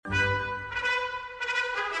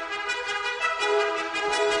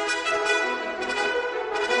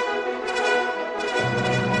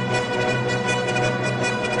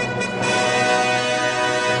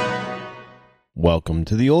Welcome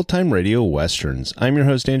to the Old Time Radio Westerns. I'm your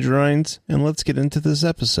host, Andrew Rines, and let's get into this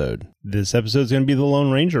episode. This episode is going to be The Lone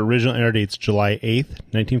Ranger. Original air date's July 8th,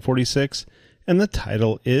 1946, and the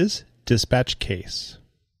title is Dispatch Case.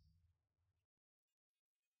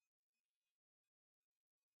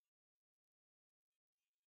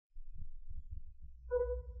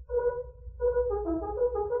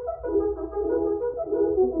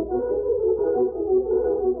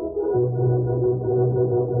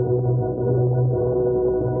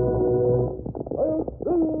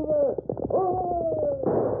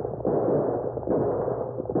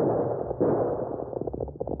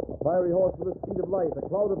 Fiery horse with the speed of light, a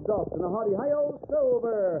cloud of dust, and a hearty hi-yo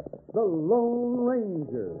Silver, the Lone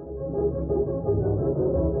Ranger.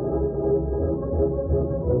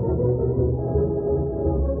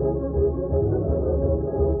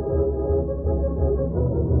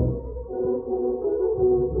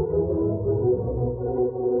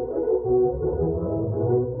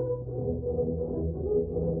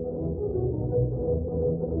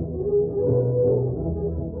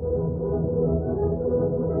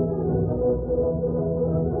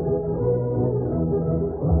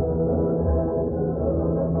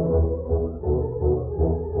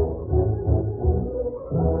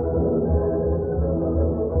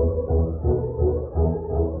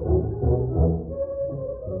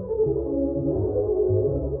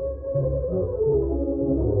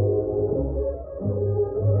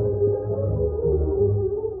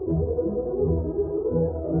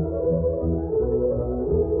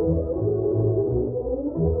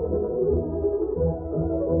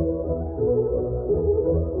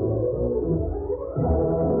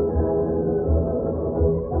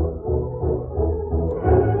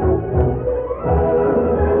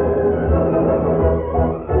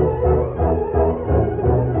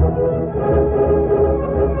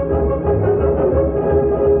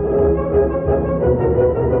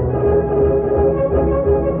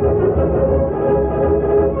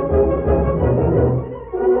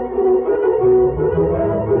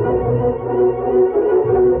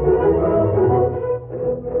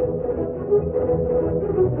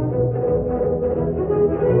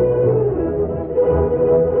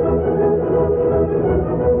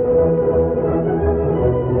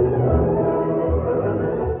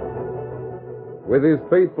 With his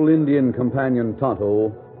faithful Indian companion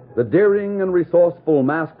Tonto, the daring and resourceful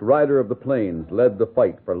masked rider of the plains led the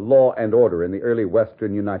fight for law and order in the early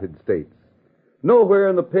western United States. Nowhere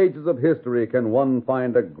in the pages of history can one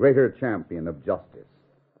find a greater champion of justice.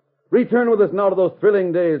 Return with us now to those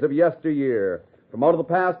thrilling days of yesteryear. From out of the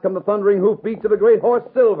past come the thundering hoofbeats of the great horse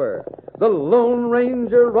Silver. The Lone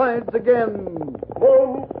Ranger rides again.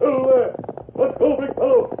 Oh, Silver! Let's go, big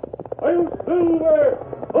fellow! I'm Silver!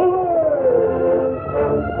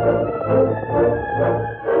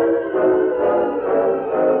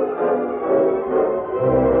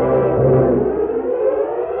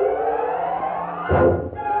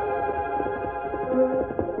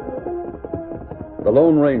 The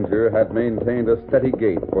Lone Ranger had maintained a steady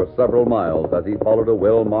gait for several miles as he followed a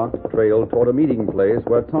well-marked trail toward a meeting place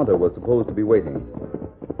where Tonto was supposed to be waiting.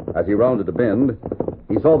 As he rounded a bend,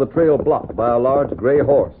 he saw the trail blocked by a large gray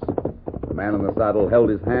horse. The man in the saddle held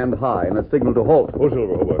his hand high in a signal to halt. Oh,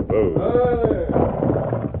 Silver, hold on. Hi.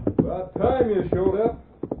 About time you showed up.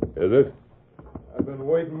 Is it? I've been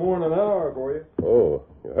waiting more than an hour for you. Oh,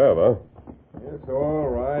 you have, huh? It's all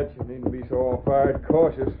right. You needn't be so all-fired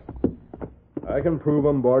cautious. I can prove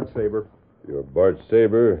I'm Bart Saber. You're Bart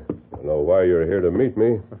Saber. I know why you're here to meet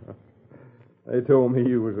me. They told me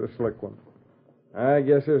you was a slick one. I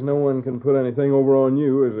guess there's no one can put anything over on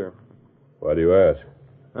you, is there? Why do you ask?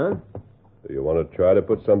 Huh? Do you want to try to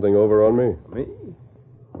put something over on me? Me?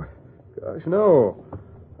 Gosh, no.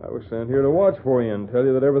 I was sent here to watch for you and tell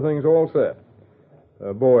you that everything's all set.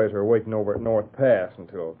 The boys are waiting over at North Pass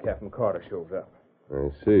until Captain Carter shows up. I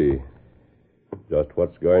see. Just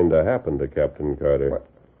what's going to happen to Captain Carter? What?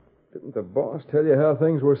 Didn't the boss tell you how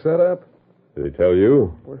things were set up? Did he tell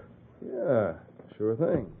you? Well, yeah, sure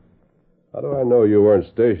thing. How do I know you weren't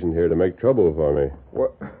stationed here to make trouble for me?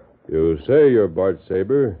 What? You say you're Bart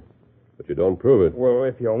Saber, but you don't prove it. Well,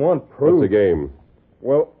 if you want proof... What's the game?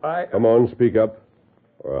 Well, Come on, speak up,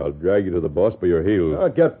 or I'll drag you to the boss by your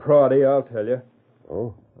heels. Get proddy, I'll tell you.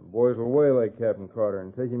 Oh? The boys will waylay Captain Carter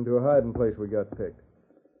and take him to a hiding place we got picked.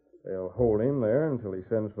 They'll hold him there until he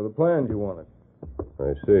sends for the plans you wanted.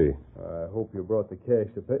 I see. I hope you brought the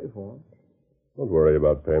cash to pay for them. Don't worry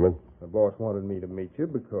about payment. The boss wanted me to meet you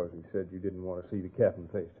because he said you didn't want to see the captain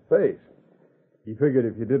face to face. He figured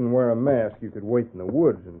if you didn't wear a mask, you could wait in the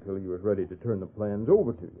woods until he was ready to turn the plans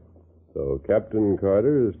over to you. So Captain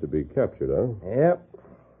Carter is to be captured, huh? Yep.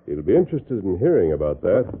 He'll be interested in hearing about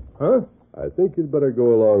that. Huh? I think you'd better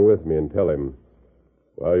go along with me and tell him.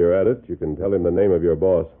 While you're at it, you can tell him the name of your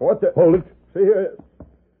boss. What the... Hold it. See here.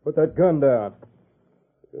 Put that gun down.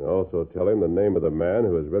 You can also tell him the name of the man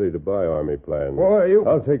who is ready to buy Army plans. Boy, you...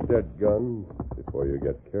 I'll take that gun before you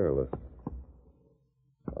get careless.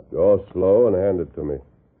 Now draw slow and hand it to me.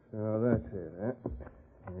 So that's it, huh?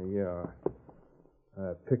 Here you are.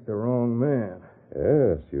 I picked the wrong man.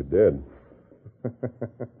 Yes, you did.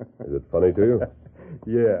 Is it funny to you?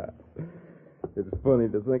 Yeah. It's funny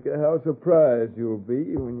to think of how surprised you'll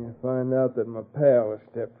be when you find out that my pal has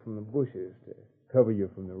stepped from the bushes to cover you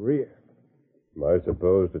from the rear. Am I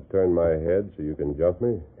supposed to turn my head so you can jump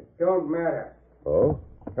me? It don't matter. Oh?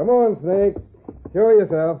 Come on, Snake. Show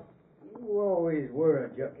yourself. You always were a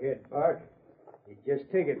junkhead, Bart. You just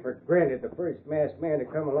take it for granted the first masked man to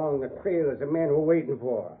come along the trail is the man we're waiting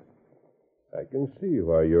for. I can see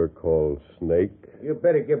why you're called Snake. You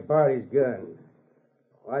better give Bart his gun.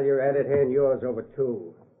 While you're at it, hand yours over,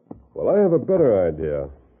 too. Well, I have a better idea.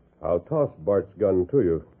 I'll toss Bart's gun to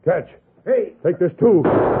you. Catch! Hey! Take this, too.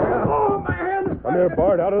 Oh, my hand! Come here,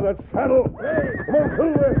 Bart, out of that saddle. Hey! Come on,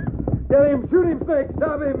 Silver. Get him. Shoot him, Snake.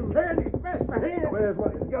 Stop him. Candy, smash my hand! Where's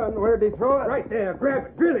my gun? Where'd he throw it? Right there. Grab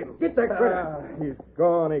it. Drill him. Get that critter. He's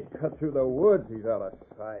gone. He cut through the woods. He's out of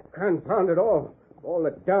sight. Confound it all. All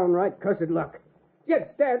the downright cussed luck. You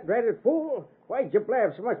dad-ratted fool. Why'd you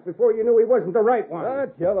blab so much before you knew he wasn't the right one?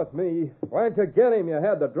 Don't yell at me. Why'd you get him? You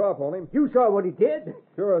had the drop on him. You saw what he did.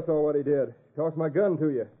 Sure, I saw what he did. Tossed my gun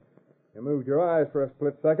to you. You moved your eyes for a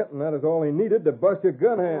split second, and that is all he needed to bust your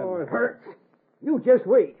gun hand. Oh, it hurts. You just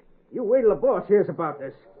wait. You wait till the boss hears about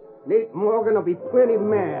this. Nate Morgan will be plenty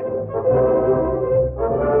mad.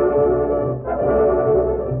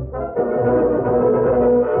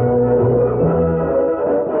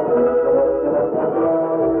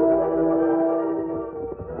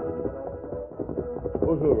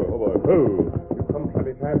 Oh, Silver, oh, boy. Oh. You come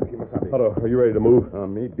plenty fast, Kimasabi. Otto, are you ready to move?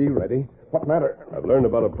 Me be ready. What matter? I've learned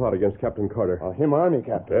about a plot against Captain Carter. Him Army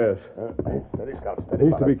captain. Yes. Steady, Scout, He steady.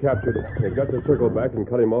 needs to be captured. They've got to circle back and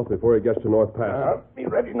cut him off before he gets to North Pass. Be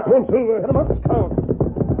ready now. Come on, Silver. Get him up,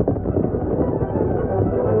 Scout.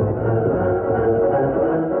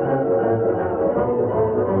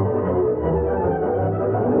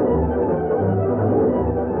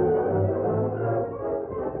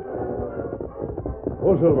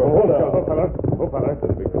 Oh, Silver, hold on. Oh, fella. Oh, fella.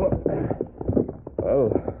 Well,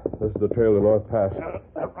 this is the trail to North Pass.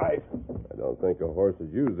 That's right. I don't think a horse has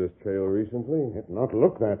used this trail recently. It not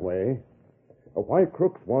look that way. Why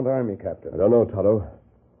crooks want Army captain? I don't know, Toto.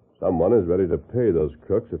 Someone is ready to pay those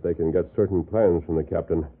crooks if they can get certain plans from the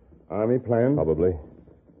captain. Army plan? Probably.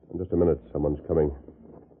 In just a minute, someone's coming.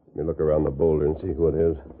 Let me look around the boulder and see who it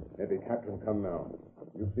is. Maybe captain come now.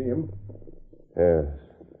 You see him? Yes.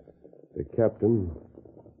 The captain.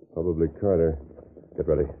 Probably Carter. Get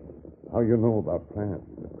ready. How you know about plans?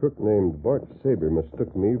 A crook named Bart Saber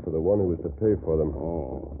mistook me for the one who was to pay for them.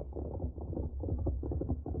 Oh.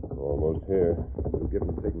 Almost here. We'll give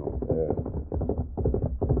him signal. Yeah.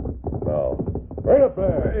 Now. Right up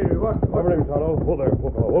there. Hey, what? Cover him, Toto. Whoa there.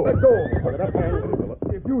 Whoa. Let go. Look at that hand.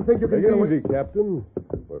 If you think you can Take get it away... easy, Captain.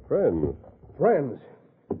 We're friends. Friends.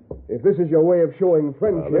 If this is your way of showing Now,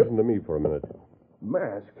 friendship... listen to me for a minute.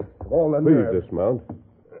 Mask. Of all the Please nerve. dismount.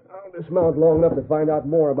 I'll dismount long enough to find out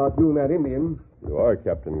more about you and that Indian. You are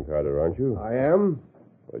Captain Carter, aren't you? I am.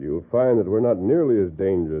 Well, you'll find that we're not nearly as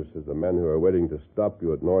dangerous as the men who are waiting to stop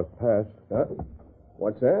you at North Pass. Huh?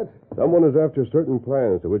 What's that? Someone is after certain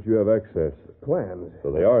plans to which you have access, Plans.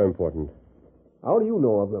 so they are important. How do you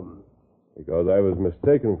know of them? Because I was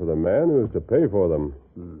mistaken for the man who was to pay for them.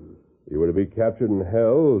 You were to be captured and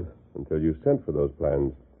held until you sent for those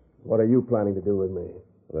plans. What are you planning to do with me?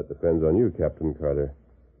 Well, that depends on you, Captain Carter.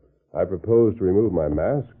 I propose to remove my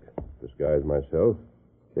mask, disguise myself,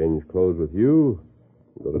 change clothes with you,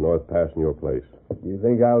 and go to North Pass in your place. You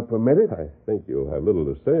think I'll permit it? I think you'll have little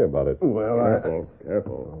to say about it. Well,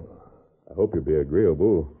 Careful. I hope you'll be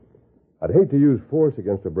agreeable. I'd hate to use force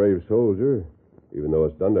against a brave soldier, even though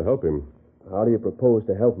it's done to help him. How do you propose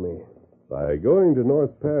to help me? By going to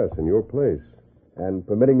North Pass in your place. And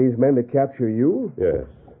permitting these men to capture you? Yes.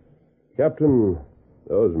 Captain,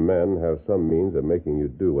 those men have some means of making you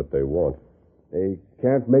do what they want. They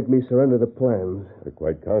can't make me surrender the plans. They're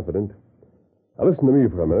quite confident. Now listen to me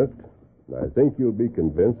for a minute. I think you'll be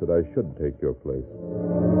convinced that I should take your place.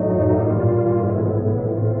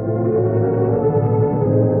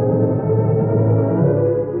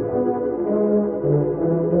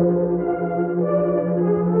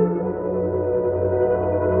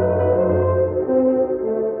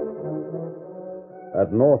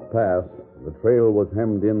 At North Pass, The trail was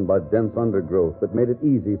hemmed in by dense undergrowth that made it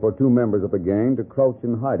easy for two members of the gang to crouch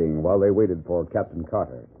in hiding while they waited for Captain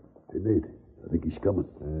Carter. Hey, Nate, I think he's coming.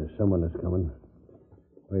 Someone is coming.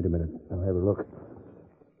 Wait a minute. I'll have a look.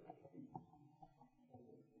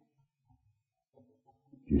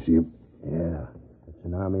 Do you see him? Yeah, it's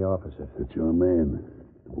an Army officer. That's your man.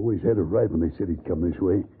 The boys had it right when they said he'd come this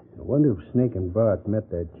way. I wonder if Snake and Bart met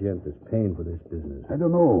that gent that's paying for this business. I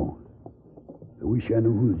don't know. I wish I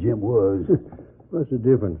knew who the gent was. What's the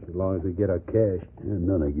difference as long as we get our cash?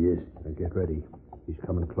 None, I guess. Now get ready. He's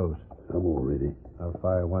coming close. I'm all ready. I'll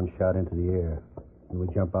fire one shot into the air. Then we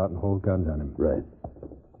jump out and hold guns on him. Right.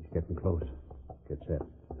 He's getting close. Get set.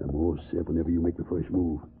 I'm all set whenever you make the first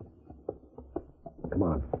move. Come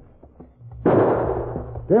on.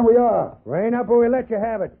 There we are. Rein up or we let you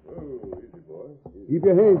have it. Easy, boy. Keep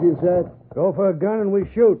your hands inside. Go for a gun and we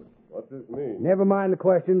shoot. What's this mean? Never mind the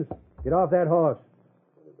questions. Get off that horse.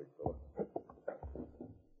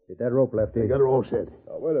 Get that rope, Lefty. I got her all set.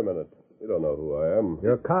 Now, wait a minute. You don't know who I am.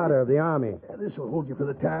 You're Carter of the Army. This will hold you for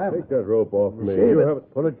the time. Take that rope off me. Save You it. have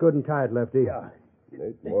it. Pull it good and tight, Lefty. Yeah.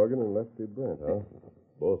 Nate Morgan and Lefty Brent, huh?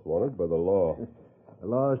 Both wanted by the law. The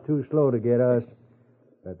law's too slow to get us.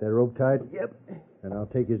 Got that rope tight? Yep. And I'll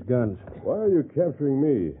take his guns. Why are you capturing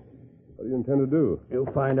me? What do you intend to do?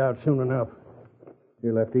 You'll find out soon enough.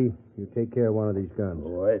 Here, Lefty, you take care of one of these guns.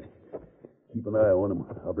 All right. Keep an eye on him.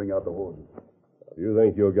 I'll bring out the horses. Do you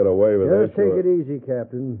think you'll get away with Just this? take it easy,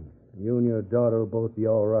 Captain. You and your daughter will both be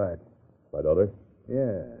all right. My daughter?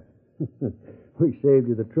 Yeah. We saved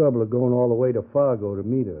you the trouble of going all the way to Fargo to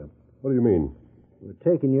meet her. What do you mean? We're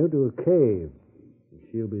taking you to a cave.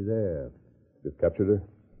 She'll be there. You've captured her?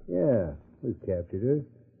 Yeah, we've captured her.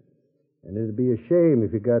 And it'd be a shame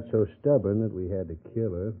if you got so stubborn that we had to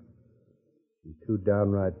kill her. She's too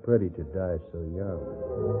downright pretty to die so young.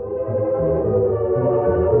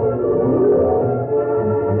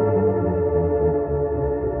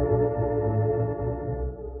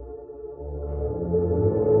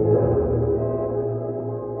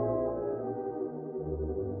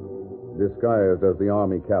 Disguised as the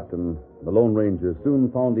Army captain, the Lone Ranger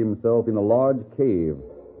soon found himself in a large cave.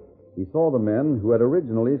 He saw the men who had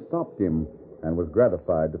originally stopped him and was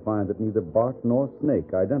gratified to find that neither Bart nor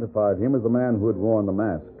Snake identified him as the man who had worn the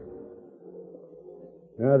mask.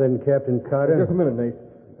 Now then, Captain Carter. Just a minute, Nate.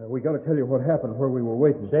 We got to tell you what happened where we were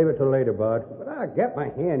waiting. Save it till later, Bart. But I'll get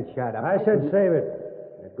my hand shot up. I said save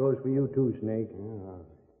it. That goes for you too, Snake.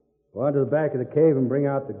 Go on to the back of the cave and bring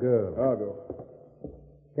out the girl. I'll go.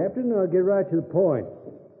 Captain, I'll get right to the point.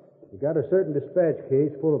 You got a certain dispatch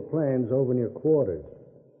case full of plans over in your quarters.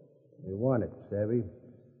 We want it, savvy?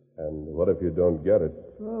 And what if you don't get it?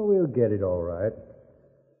 Oh, we'll get it all right.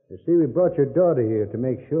 You see, we brought your daughter here to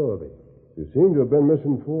make sure of it. You seem to have been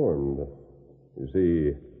misinformed. You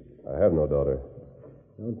see, I have no daughter.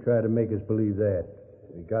 Don't try to make us believe that.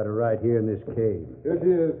 We got her right here in this cave. Here she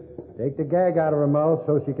is. Take the gag out of her mouth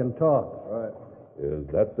so she can talk. All right. Is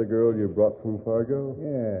that the girl you brought from Fargo?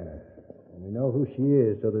 Yeah. And we know who she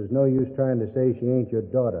is, so there's no use trying to say she ain't your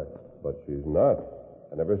daughter. But she's not.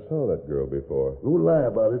 I never saw that girl before. Don't lie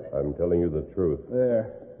about it. I'm telling you the truth.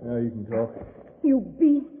 There. Now you can talk. You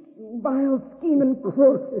beast, you vile, scheming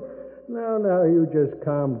crook. Now, you just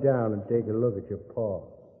calm down and take a look at your paw.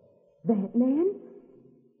 That man?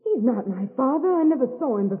 He's not my father. I never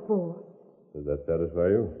saw him before. Does that satisfy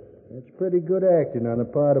you? That's pretty good acting on the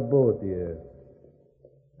part of both of you.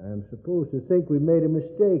 I'm supposed to think we made a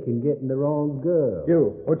mistake in getting the wrong girl.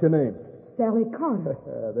 You, what's your name? Sally Carter.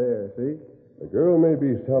 There, see? The girl may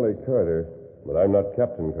be Sally Carter, but I'm not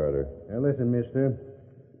Captain Carter. Now, listen, mister.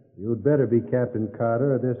 You'd better be Captain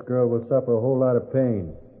Carter, or this girl will suffer a whole lot of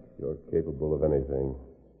pain. You're capable of anything,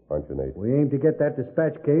 aren't you, Nate? We aim to get that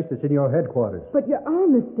dispatch case that's in your headquarters. But you are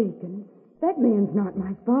mistaken. That man's not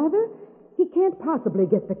my father. He can't possibly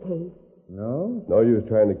get the case. No? No use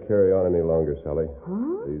trying to carry on any longer, Sally.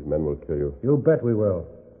 Huh? These men will kill you. You bet we will.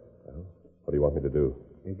 What do you want me to do?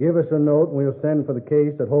 You give us a note and we'll send for the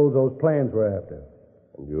case that holds those plans we're after.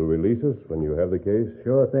 And you'll release us when you have the case?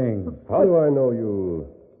 Sure thing. How do I know you'll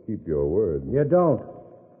keep your word? You don't.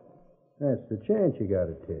 That's the chance you got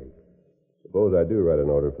to take. Suppose I do write an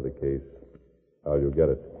order for the case. How'll you get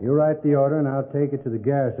it? You write the order and I'll take it to the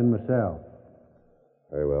garrison myself.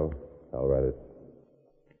 Very well. I'll write it.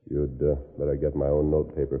 You'd better get my own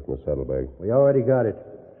notepaper from the saddlebag. We already got it.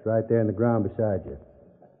 It's right there in the ground beside you.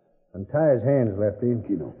 Untie his hands, Lefty.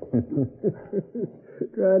 Kino.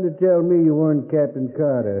 Trying to tell me you weren't Captain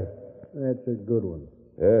Carter. That's a good one.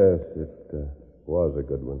 Yes, it was a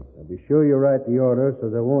good one. Now be sure you write the order so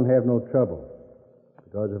there won't have no trouble.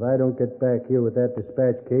 Because if I don't get back here with that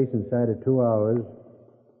dispatch case inside of 2 hours,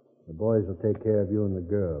 The boys will take care of you and the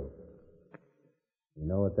girl. You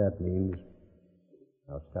know what that means.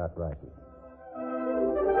 I'll start writing.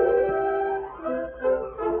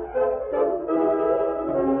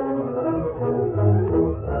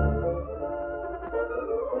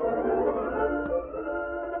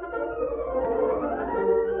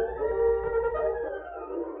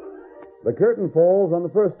 The curtain falls on the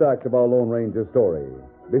first act of our Lone Ranger story.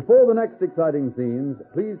 Before the next exciting scenes,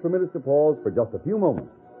 please permit us to pause for just a few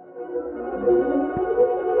moments.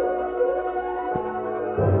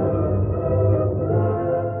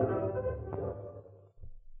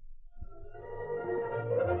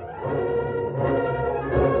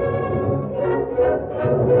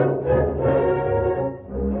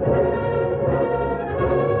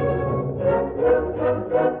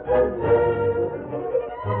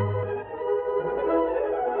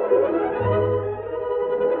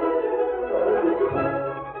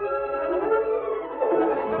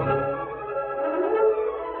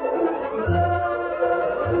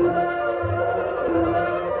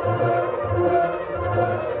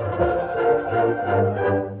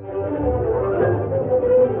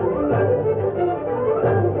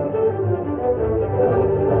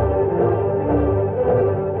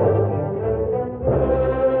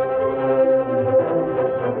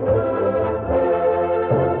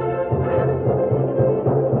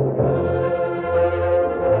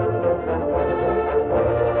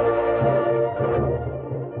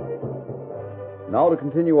 Now to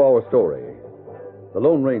continue our story. The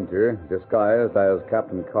Lone Ranger, disguised as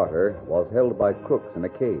Captain Carter, was held by crooks in a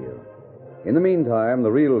cave. In the meantime,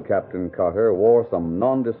 the real Captain Carter wore some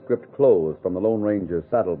nondescript clothes from the Lone Ranger's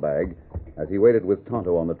saddlebag as he waited with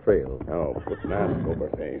Tonto on the trail. Now, put mask over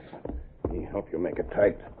face. Me help you make it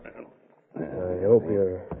tight. I hope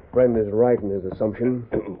your friend is right in his assumption.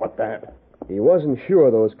 What that? He wasn't sure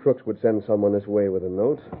those crooks would send someone this way with a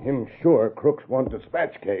note. Him sure crooks want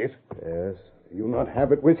dispatch case. Yes. You not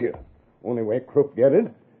have it with you. Only way crook get it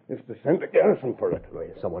is to send a garrison for it.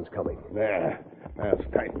 Wait, someone's coming. There. That's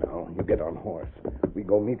tight now. You get on horse. We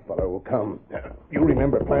go meet fellow who'll come. You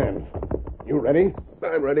remember plans. You ready?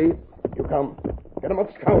 I'm ready. You come. Get him up,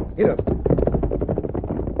 scout. Get up.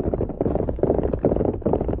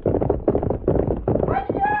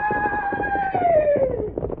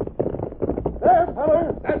 There,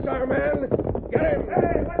 fellow. That's our man. Get him.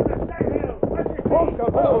 Hey, what's the signal? What's your Oh,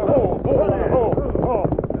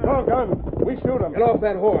 scout. Doggone. We shoot him. Get off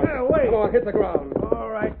that horse. wait. Come on, hit the ground. All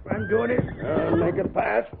right, I'm doing it. Make it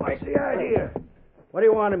fast. What's the idea? What do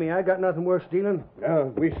you want of me? I got nothing worth stealing.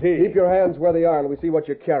 We see. Keep your hands where they are and we see what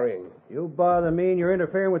you're carrying. You bother me and you're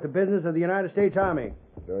interfering with the business of the United States Army.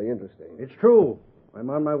 Very interesting. It's true. I'm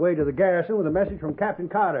on my way to the garrison with a message from Captain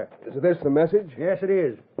Carter. Is this the message? Yes, it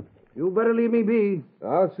is. You better leave me be.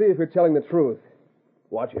 I'll see if you're telling the truth.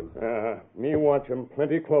 Watch him. Me watch him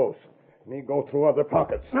plenty close. Me go through other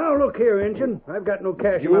pockets. Now, look here, Injun. I've got no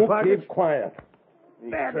cash in my You pockets. keep quiet.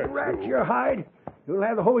 That rat your hide. You'll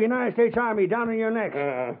have the whole United States Army down on your necks.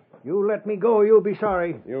 You let me go, you'll be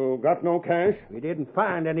sorry. You got no cash? You didn't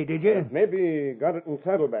find any, did you? Maybe got it in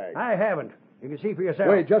saddlebag. I haven't. You can see for yourself.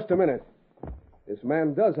 Wait just a minute. This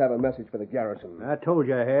man does have a message for the garrison. I told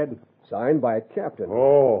you I had. Signed by a captain.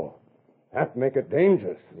 Oh, that make it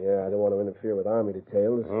dangerous. Yeah, I don't want to interfere with Army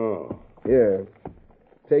details. Oh. Here,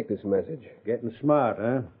 take this message. Getting smart,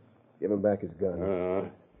 huh? Give him back his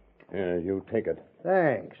gun. You take it.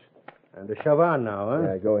 Thanks. And to shove on now, huh?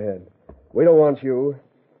 Yeah, go ahead. We don't want you.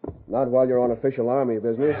 Not while you're on official Army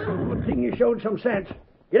business. Good thing you showed some sense.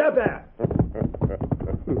 Get up there.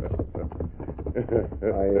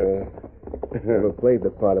 I never played the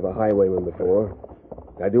part of a highwayman before.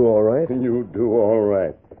 I do all right? You do all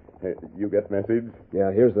right. You get message?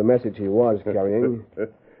 Yeah, here's the message he was carrying.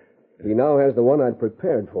 He now has the one I'd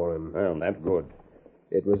prepared for him. Well, that's good.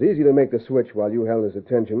 It was easy to make the switch while you held his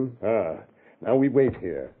attention. Now we wait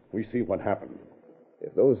here. We see what happens.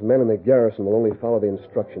 If those men in the garrison will only follow the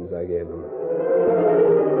instructions I gave them.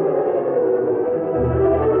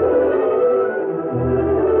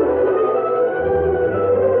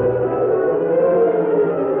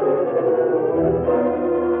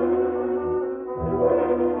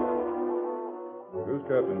 Here's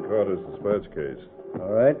Captain Carter's dispatch case.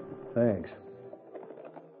 All right. Thanks.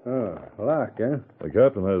 Oh, locked, huh? The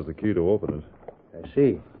captain has the key to open it. I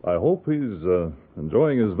see. I hope he's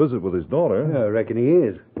enjoying his visit with his daughter. I reckon he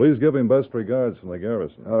is. Please give him best regards from the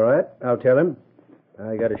garrison. All right. I'll tell him.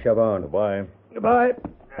 I got to shove on. Goodbye. Goodbye.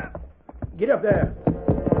 Get up there.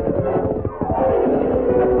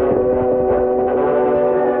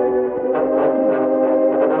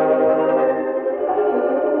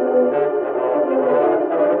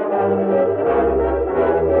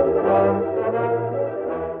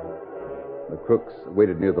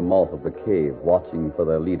 waited near the mouth of the cave, watching for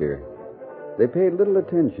their leader. They paid little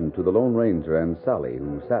attention to the Lone Ranger and Sally,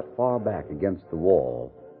 who sat far back against the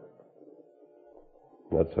wall.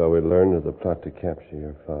 That's how we learned of the plot to capture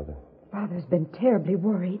your father. Father's been terribly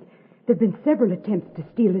worried. There have been several attempts to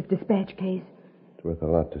steal his dispatch case. It's worth a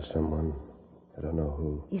lot to someone. I don't know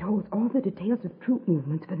who. It holds all the details of troop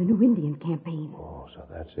movements for the new Indian campaign. Oh, so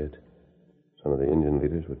that's it. Some of the Indian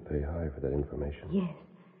leaders would pay high for that information. Yes.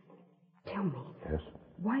 Tell me. Yes?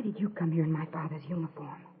 Why did you come here in my father's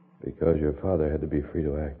uniform? Because your father had to be free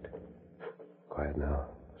to act. Quiet now.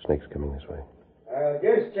 Snake's coming this way.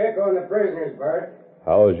 Just check on the prisoners, Bart.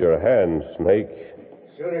 How's your hand, Snake?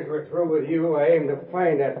 As soon as we're through with you, I aim to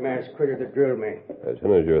find that masked critter that drilled me. As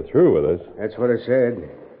soon as you're through with us. That's what I said.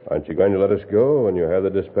 Aren't you going to let us go when you have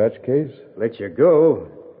the dispatch case? Let you go?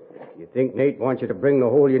 You think Nate wants you to bring the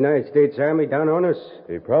whole United States Army down on us?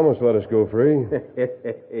 He promised to let us go free.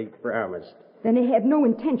 He promised. Then he had no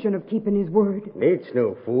intention of keeping his word. Nate's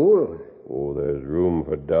no fool. Oh, there's room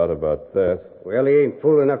for doubt about that. Well, he ain't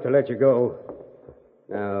fool enough to let you go.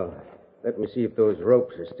 Now, let me see if those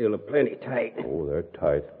ropes are still plenty tight. Oh, they're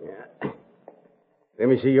tight. Yeah. Let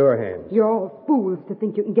me see your hands. You're all fools to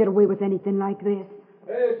think you can get away with anything like this.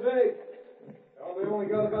 Hey, Snake. Well, we only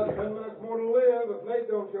got about 10 minutes more to live if Nate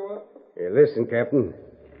don't show up. Hey, listen, Captain.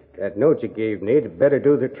 That note you gave Nate had better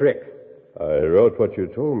do the trick. I wrote what you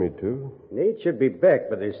told me to. Nate should be back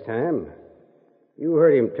by this time. You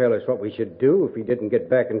heard him tell us what we should do if he didn't get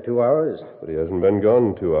back in 2 hours. But he hasn't been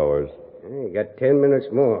gone 2 hours. He got 10 minutes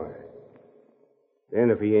more. Then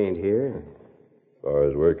if he ain't here... As far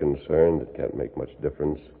as we're concerned, it can't make much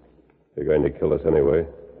difference. They're going to kill us anyway.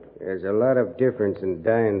 There's a lot of difference in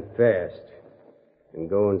dying fast and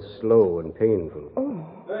going slow and painful. Oh.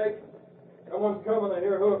 Snake, someone's coming. I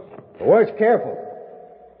hear hoofs. Watch careful.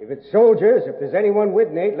 If it's soldiers, if there's anyone with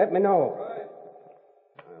Nate, let me know. Right.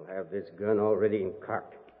 I'll have this gun all ready and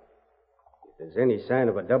cocked. If there's any sign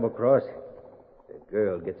of a double cross, the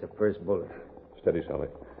girl gets the first bullet. Steady, Sally.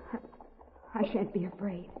 I shan't be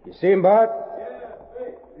afraid. You see him, Bart? Yeah,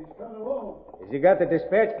 hey, he's coming along. Has he got the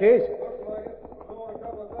dispatch case? Looks like it. We'll go in a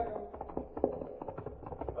couple of seconds.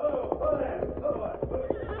 Oh, there.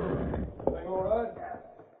 Everything all right?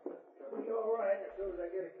 It'll be all right as soon as I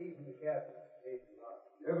get a key from the captain.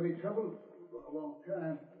 You have any trouble? It's been a long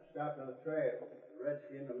time. Stopped on the trail. The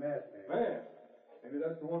redskin, the masked man. Man, maybe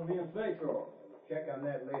that's the one me and Snake saw. We'll check on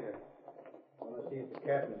that later. I want to see if the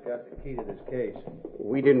captain's got the key to this case.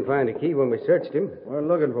 We didn't find a key when we searched him. We're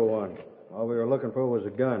looking for one. All we were looking for was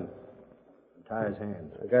a gun. Tie his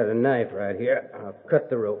hands. I got a knife right here. I'll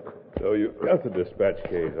cut the rope. So you got the dispatch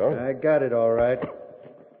case, huh? I got it all right.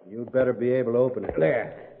 You'd better be able to open it.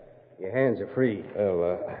 There. Your hands are free.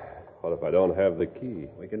 Well, what if I don't have the key?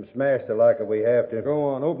 We can smash the lock if we have to. Go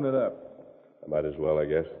on, open it up. I might as well, I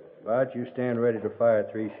guess. Bart, you stand ready to fire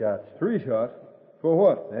 3 shots. 3 shots? For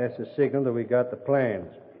what? That's a signal that we got the plans.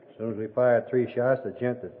 As soon as we fire 3 shots, the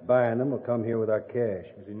gent that's buying them will come here with our cash.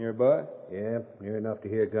 Is he nearby? Yeah, near enough to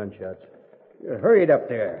hear gunshots. Hurry it up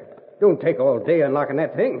there. Don't take all day unlocking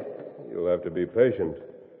that thing. You'll have to be patient.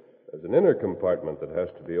 There's an inner compartment that has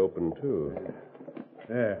to be opened, too.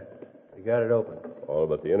 There. We got it open. All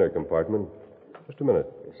but the inner compartment. Just a minute.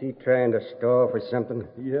 Is he trying to stall for something?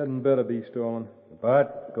 He hadn't better be stalling.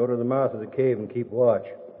 Bart, go to the mouth of the cave and keep watch.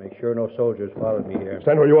 Make sure no soldiers followed me here.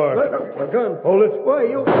 Stand where you are. A gun. Hold it. Why,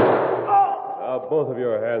 you... Now, both of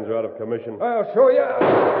your hands are out of commission. I'll show you.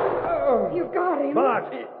 Oh. You got him.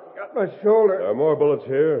 Bart, he got my shoulder. There are more bullets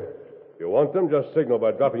here. If you want them, just signal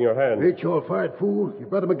by dropping your hand. Ain't you all fired, fool? You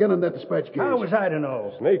brought him again on that dispatch case. How was I to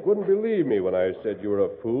know? Snake wouldn't believe me when I said you were a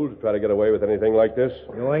fool to try to get away with anything like this.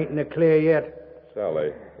 You ain't in the clear yet.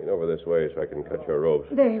 Sally, lean over this way so I can cut your ropes.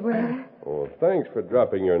 There you are. Oh, thanks for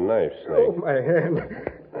dropping your knife, Snake. Oh, my hand.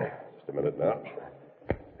 Just a minute now.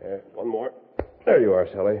 One more. There you are,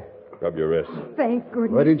 Sally. Rub your wrist. Thank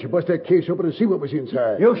goodness. Why didn't you bust that case open and see what was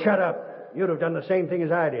inside? You shut up. You'd have done the same thing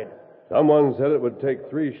as I did. Someone said it would take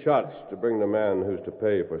 3 shots to bring the man who's to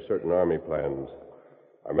pay for certain army plans.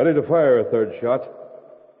 I'm ready to fire a 3rd shot.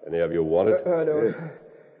 Any of you want it?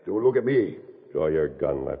 Don't look at me. Draw your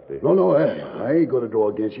gun, Lefty. No, I ain't going to draw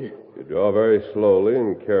against you. If you draw very slowly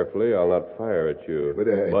and carefully, I'll not fire at you. But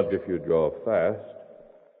if you draw fast,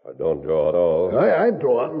 or don't draw at all... I'm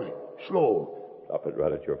drawing. Slow. Stop it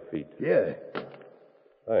right at your feet. Yeah.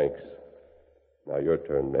 Thanks. Now your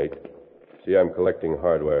turn, Nate. See, I'm collecting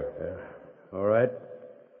hardware. All right.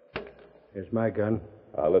 Here's my gun.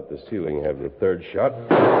 I'll let the ceiling have the 3rd shot.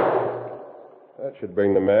 That should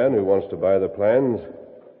bring the man who wants to buy the plans.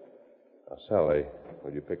 Now, Sally,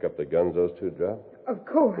 will you pick up the guns those 2 dropped? Of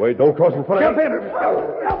course. Wait, don't cross in front of me.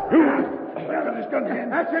 Jump in. Grab his gun, Dan.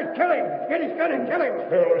 That's it. Kill him. Get his gun and kill him.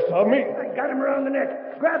 Careless of me. I got him around the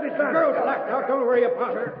neck. Grab his gun. Girl's locked out. Don't worry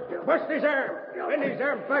about her. Bust his arm. Bend his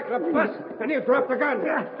arm back to the bust, and he'll drop the gun.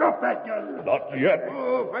 Yeah, drop that gun. Not yet.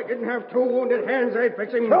 Oh, if I didn't have two wounded hands, I'd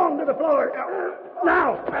fix him. Throw him to the floor.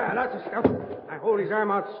 Now. Lots of stuff. I hold his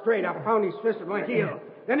arm out straight. I pound his fist with my heel.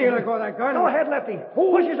 Then he'll let go of that gun. Go ahead, Lefty.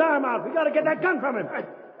 Push his arm out. We got to get that gun from him.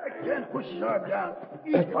 I can't push his arm down.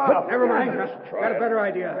 He's powerful. Never mind. Got a better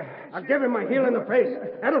idea. I'll give him my heel in the face.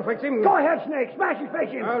 That'll fix him. Go ahead, Snake. Smash his face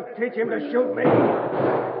in. I'll teach him to shoot me.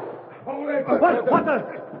 What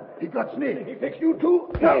the? He got Snake. He fixed you too?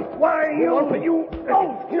 No. Why, you...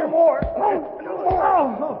 Oh, hear more.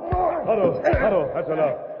 Tonto, that's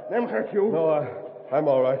enough. Them hurt you. No, I'm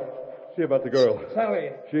all right. See about the girl. Sally.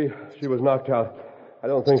 She was knocked out. I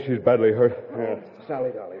don't think she's badly hurt. Yeah.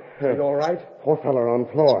 Sally, darling. Is all right? Poor fella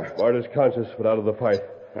on floor. Bart is conscious, but out of the fight.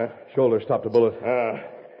 Shoulder stopped a bullet.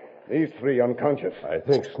 These three unconscious. I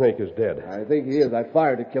think Snake is dead. I think he is. I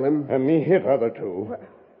fired to kill him. And me hit other two.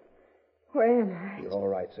 Where am I? You're all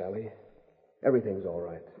right, Sally. Everything's all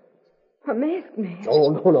right. A masked man.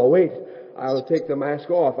 No, wait. I'll take the mask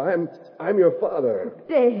off. I'm your father.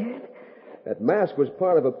 Dead. That mask was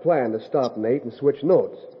part of a plan to stop Nate and switch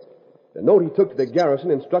notes. The note he took to the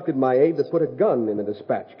garrison instructed my aide to put a gun in the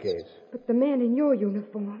dispatch case. But the man in your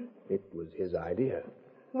uniform, It was his idea.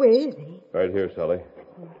 where is he? Right here, Sally.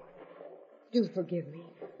 Do forgive me.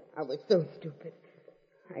 I was so stupid.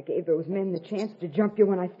 I gave those men the chance to jump you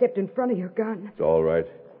when I stepped in front of your gun. It's all right.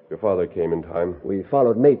 Your father came in time. We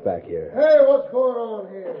followed Nate back here. Hey, what's going on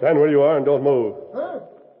here? Stand where you are and don't move. Huh?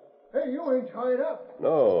 Hey, you ain't tied up.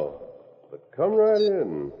 No. But come right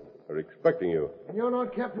in. We're expecting you. And you're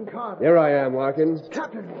not Captain Carter. Here I am, Larkin.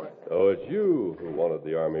 Captain what? Oh, it's you who wanted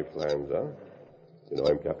the army plans, huh? You know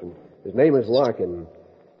him, Captain? His name is Larkin.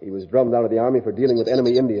 He was drummed out of the army for dealing with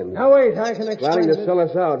enemy Indians. Now, wait, I can explain Planning to this. sell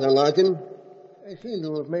us out, huh, Larkin? I seem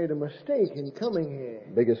to have made a mistake in coming here.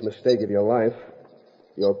 Biggest mistake of your life.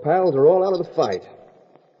 Your pals are all out of the fight.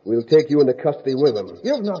 We'll take you into custody with them.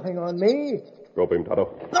 You've nothing on me. Rope him,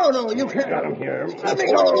 Tonto. No, you can't. Got him here. Let me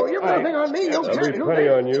go. You've nothing on me. You There'll can't be do plenty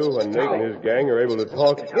this. on you when Nate and his gang are able to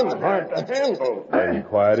talk. Him hard to handle. And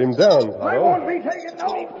quiet him down, I Tonto. won't be taken.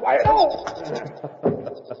 No, quiet. No.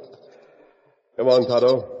 Come on,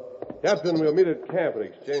 Tonto. Captain, we'll meet at camp and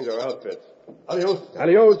exchange our outfits. Adios.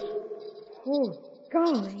 Adios. Oh,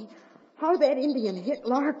 golly. How that Indian hit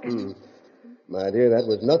Larkin. My dear, that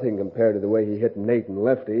was nothing compared to the way he hit Nate and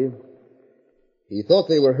Lefty. He thought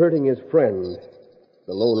they were hurting his friend,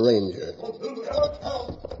 the Lone Ranger.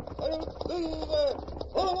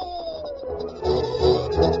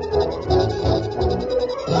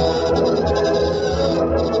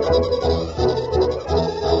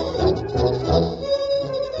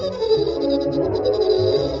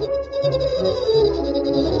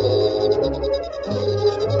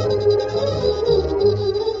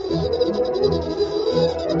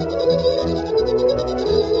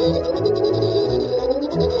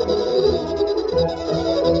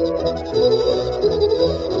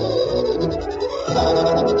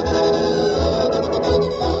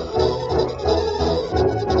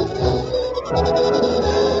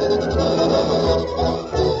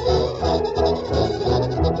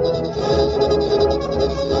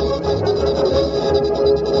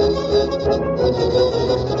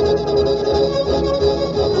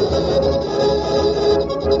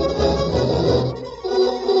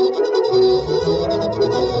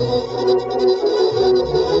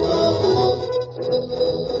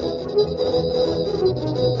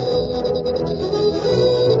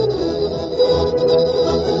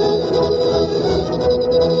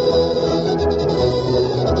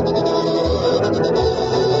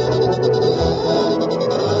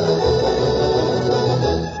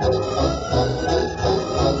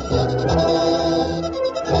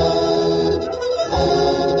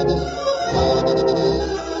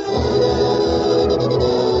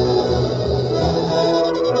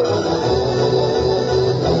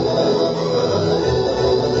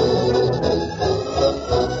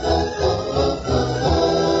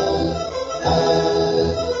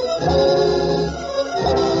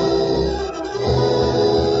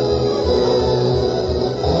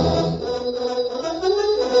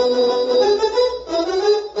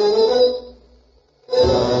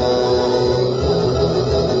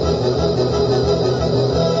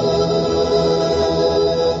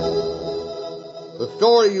 The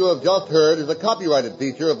story you have just heard is a copyrighted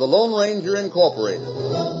feature of the Lone Ranger Incorporated.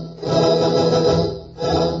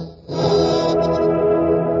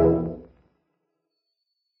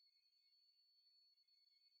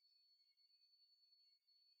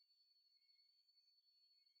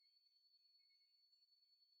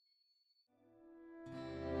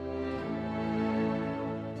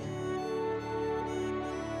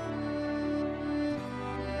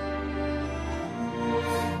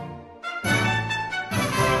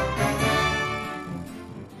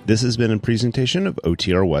 This has been a presentation of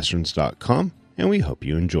OTRWesterns.com, and we hope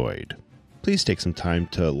you enjoyed. Please take some time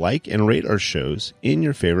to like and rate our shows in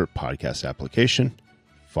your favorite podcast application.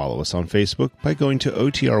 Follow us on Facebook by going to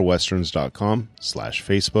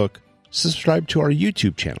OTRWesterns.com/Facebook. Subscribe to our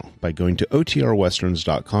YouTube channel by going to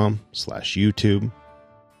OTRWesterns.com/YouTube.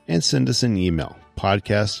 And send us an email,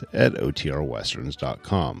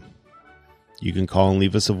 podcast@OTRWesterns.com. You can call and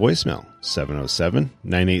leave us a voicemail,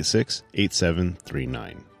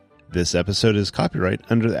 707-986-8739. This episode is copyright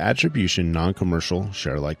under the Attribution Non-Commercial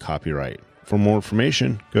Share-alike copyright. For more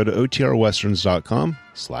information, go to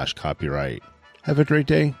OTRWesterns.com/copyright. Have a great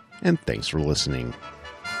day, and thanks for listening.